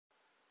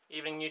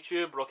Evening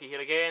YouTube, Rocky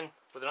here again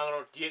with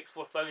another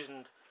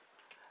Gx4000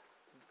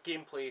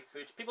 gameplay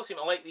footage. People seem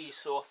to like these,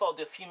 so I thought I'd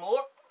do a few more.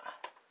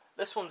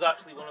 This one's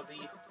actually one of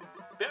the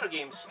better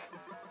games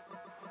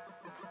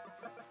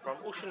from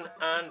Ocean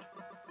and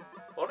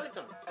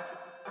Oregon.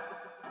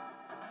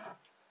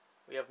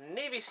 We have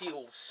Navy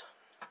SEALs,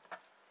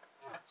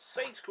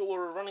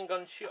 side-scroller running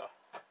gun shooter.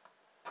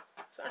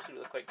 It's actually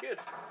really quite good.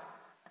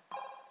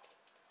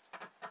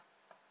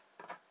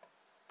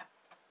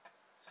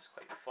 This is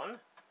quite fun.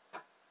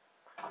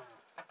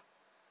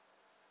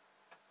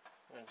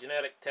 And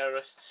generic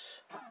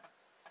terrorists.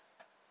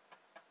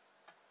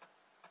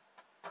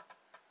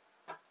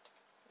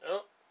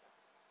 Oh,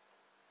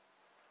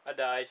 I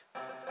died.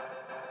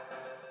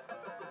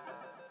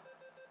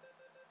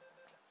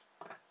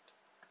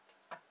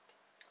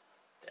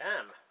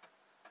 Damn.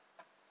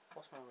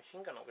 Lost my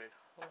machine gun upgrade.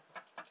 Oh.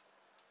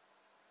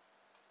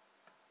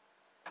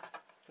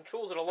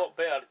 Controls are a lot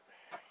better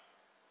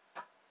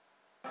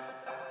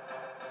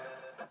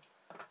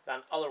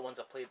than other ones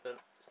I played.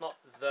 It's not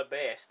the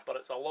best, but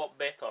it's a lot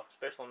better,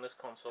 especially on this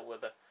console where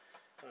the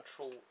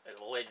control is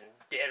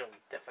legendarily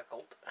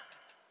difficult.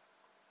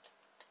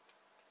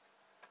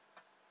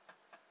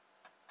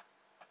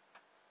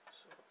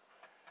 So,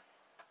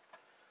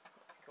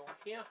 go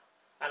here,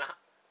 and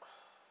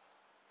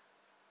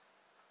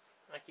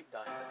I keep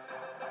dying.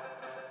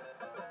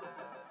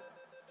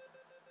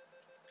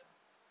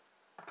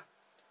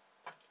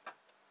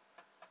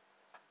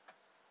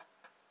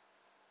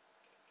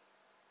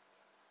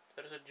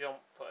 There's a jump,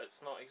 but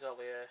it's not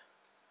exactly a...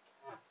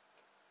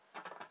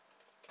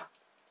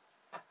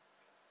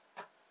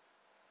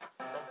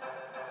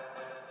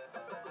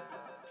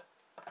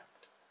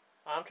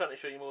 I'm trying to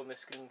show you more on the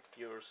screen,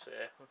 viewers.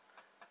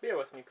 Bear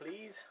with me,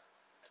 please.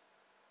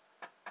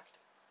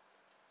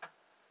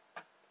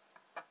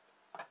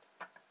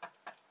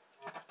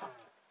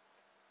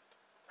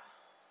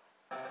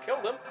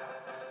 Killed him.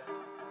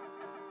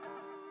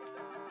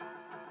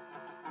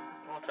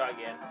 I'll try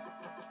again.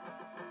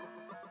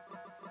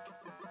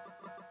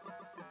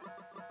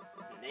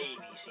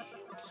 Navy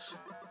SEALs.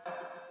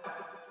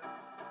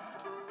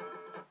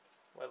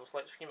 Level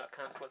select screen, I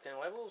can't select any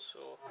levels,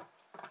 so...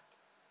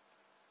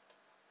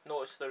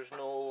 Notice there's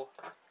no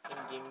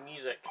in-game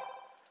music.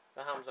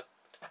 That happens that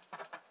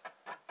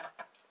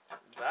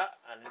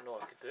I didn't know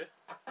I could do.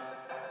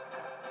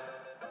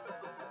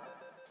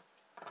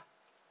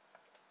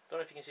 Don't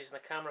know if you can see this in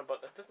the camera,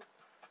 but it doesn't...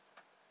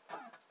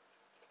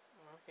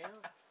 Okay.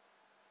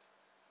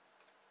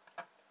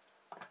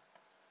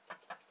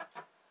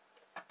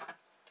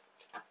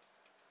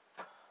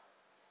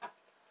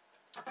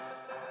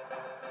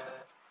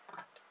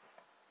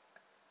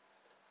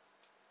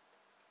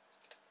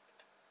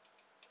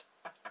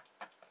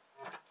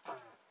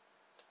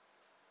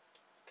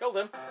 Killed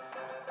him.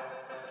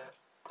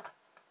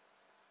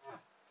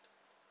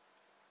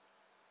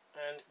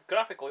 And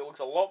graphically it looks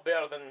a lot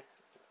better than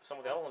some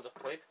of the other ones I've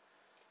played.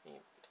 You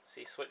can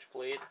see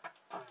Switchblade.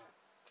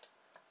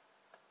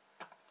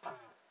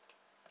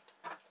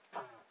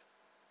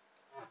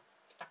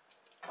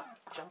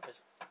 Jump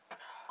is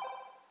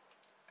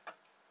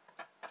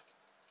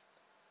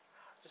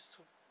just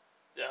so...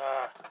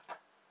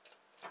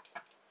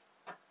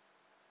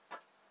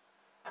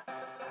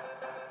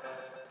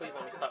 Please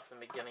let me start from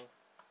the beginning.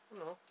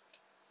 No.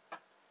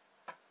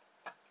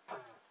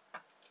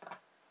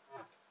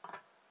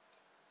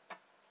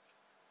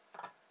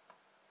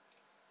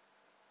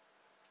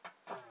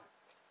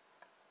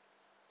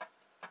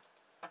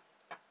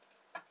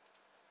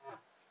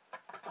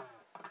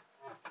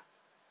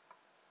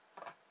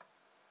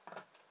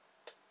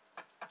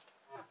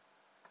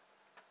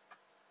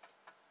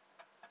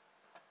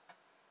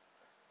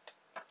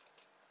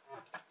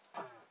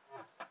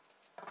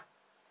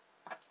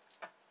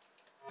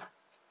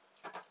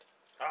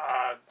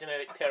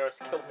 Genetic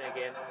terrorists killed me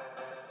again.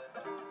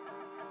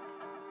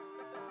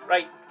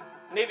 Right,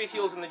 Navy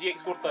SEALs in the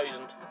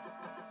Gx4000.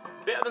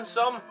 Better than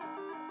some,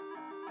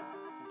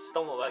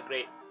 still not that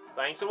great.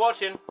 Thanks for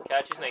watching,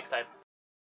 catch you next time.